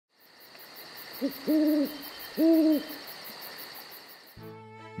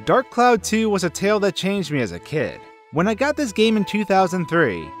Dark Cloud 2 was a tale that changed me as a kid. When I got this game in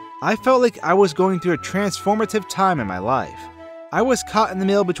 2003, I felt like I was going through a transformative time in my life. I was caught in the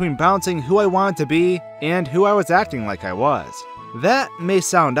middle between balancing who I wanted to be and who I was acting like I was. That may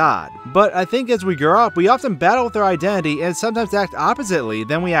sound odd, but I think as we grow up, we often battle with our identity and sometimes act oppositely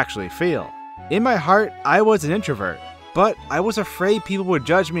than we actually feel. In my heart, I was an introvert, but I was afraid people would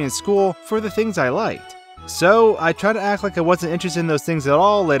judge me in school for the things I liked. So I tried to act like I wasn't interested in those things at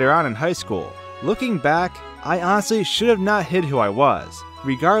all later on in high school. Looking back, I honestly should have not hid who I was,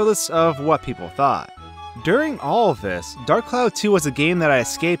 regardless of what people thought. During all of this, Dark Cloud 2 was a game that I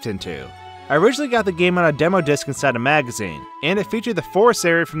escaped into. I originally got the game on a demo disc inside a magazine, and it featured the forest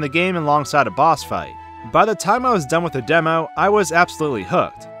area from the game alongside a boss fight. By the time I was done with the demo, I was absolutely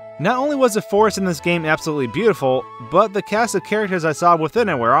hooked. Not only was the forest in this game absolutely beautiful, but the cast of characters I saw within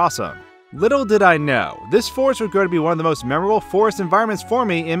it were awesome. Little did I know, this forest would grow to be one of the most memorable forest environments for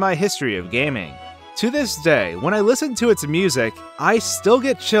me in my history of gaming. To this day, when I listen to its music, I still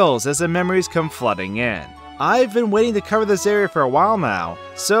get chills as the memories come flooding in. I've been waiting to cover this area for a while now,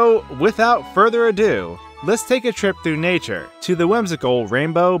 so without further ado, let's take a trip through nature to the whimsical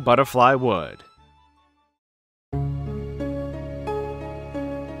Rainbow Butterfly Wood.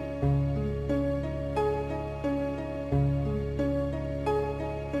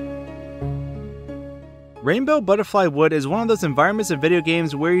 Rainbow Butterfly Wood is one of those environments of video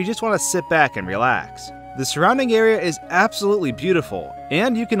games where you just want to sit back and relax. The surrounding area is absolutely beautiful,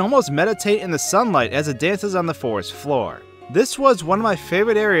 and you can almost meditate in the sunlight as it dances on the forest floor. This was one of my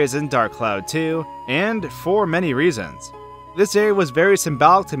favorite areas in Dark Cloud 2, and for many reasons. This area was very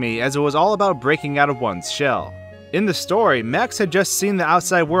symbolic to me as it was all about breaking out of one's shell. In the story, Max had just seen the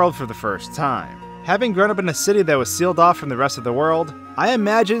outside world for the first time. Having grown up in a city that was sealed off from the rest of the world, I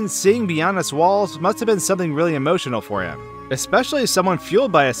imagine seeing beyond its walls must have been something really emotional for him, especially as someone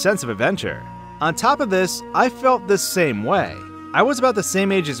fueled by a sense of adventure. On top of this, I felt this same way. I was about the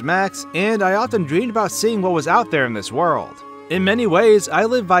same age as Max, and I often dreamed about seeing what was out there in this world. In many ways, I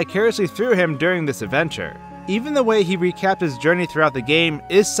lived vicariously through him during this adventure. Even the way he recapped his journey throughout the game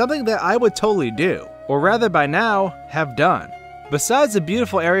is something that I would totally do, or rather by now, have done. Besides the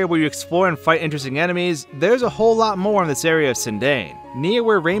beautiful area where you explore and fight interesting enemies, there's a whole lot more in this area of Sindane, near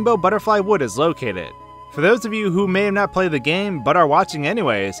where Rainbow Butterfly Wood is located. For those of you who may have not played the game but are watching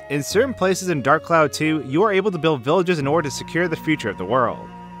anyways, in certain places in Dark Cloud 2, you are able to build villages in order to secure the future of the world.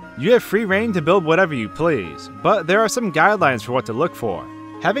 You have free reign to build whatever you please, but there are some guidelines for what to look for.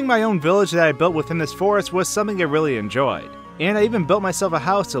 Having my own village that I built within this forest was something I really enjoyed, and I even built myself a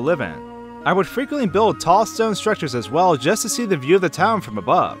house to live in. I would frequently build tall stone structures as well just to see the view of the town from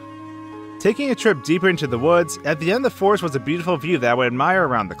above. Taking a trip deeper into the woods, at the end of the forest was a beautiful view that I would admire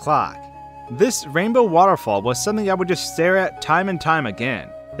around the clock. This rainbow waterfall was something I would just stare at time and time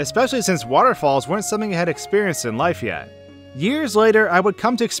again, especially since waterfalls weren't something I had experienced in life yet. Years later, I would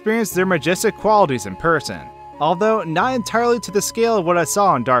come to experience their majestic qualities in person, although not entirely to the scale of what I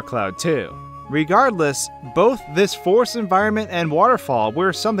saw in Dark Cloud 2. Regardless, both this forest environment and waterfall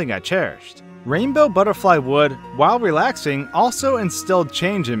were something I cherished. Rainbow Butterfly Wood, while relaxing, also instilled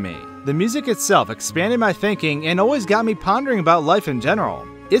change in me. The music itself expanded my thinking and always got me pondering about life in general.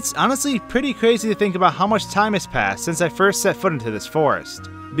 It's honestly pretty crazy to think about how much time has passed since I first set foot into this forest,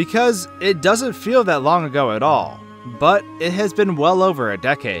 because it doesn't feel that long ago at all, but it has been well over a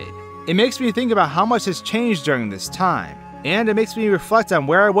decade. It makes me think about how much has changed during this time, and it makes me reflect on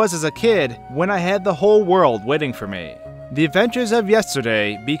where I was as a kid when I had the whole world waiting for me. The adventures of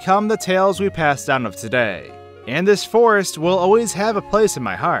yesterday become the tales we pass down of today, and this forest will always have a place in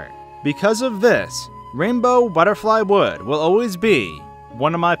my heart. Because of this, Rainbow Butterfly Wood will always be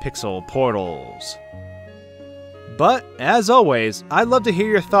one of my pixel portals. But, as always, I'd love to hear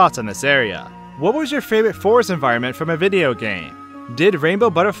your thoughts on this area. What was your favorite forest environment from a video game? Did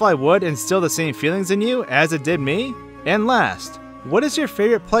Rainbow Butterfly Wood instill the same feelings in you as it did me? And last, what is your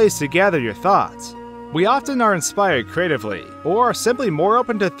favorite place to gather your thoughts? We often are inspired creatively, or are simply more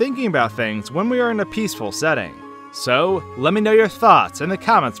open to thinking about things when we are in a peaceful setting. So, let me know your thoughts in the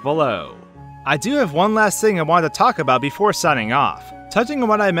comments below. I do have one last thing I wanted to talk about before signing off. Touching on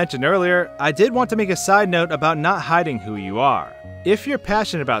what I mentioned earlier, I did want to make a side note about not hiding who you are. If you're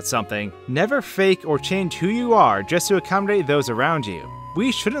passionate about something, never fake or change who you are just to accommodate those around you.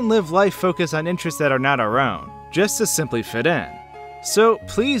 We shouldn't live life focused on interests that are not our own, just to simply fit in. So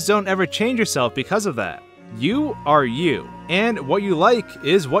please don't ever change yourself because of that. You are you, and what you like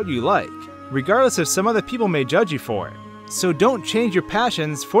is what you like, regardless if some other people may judge you for it. So don't change your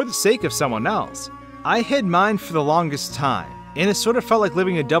passions for the sake of someone else. I hid mine for the longest time, and it sort of felt like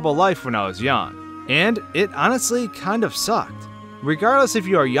living a double life when I was young. And it honestly kind of sucked. Regardless if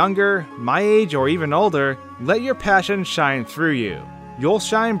you are younger, my age, or even older, let your passion shine through you. You'll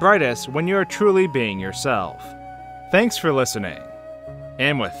shine brightest when you are truly being yourself. Thanks for listening.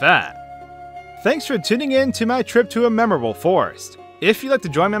 And with that, thanks for tuning in to my trip to a memorable forest. If you'd like to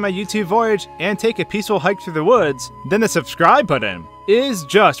join me on my YouTube voyage and take a peaceful hike through the woods, then the subscribe button is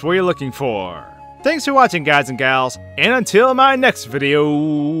just what you're looking for. Thanks for watching, guys and gals, and until my next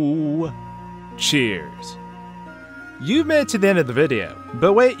video, cheers. You've made it to the end of the video,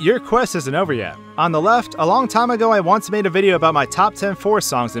 but wait, your quest isn't over yet. On the left, a long time ago I once made a video about my top 10 forest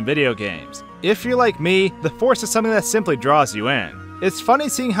songs in video games. If you're like me, the forest is something that simply draws you in. It's funny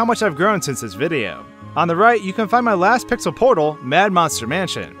seeing how much I've grown since this video. On the right, you can find my last pixel portal, Mad Monster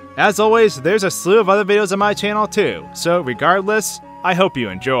Mansion. As always, there's a slew of other videos on my channel too, so regardless, I hope you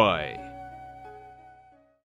enjoy.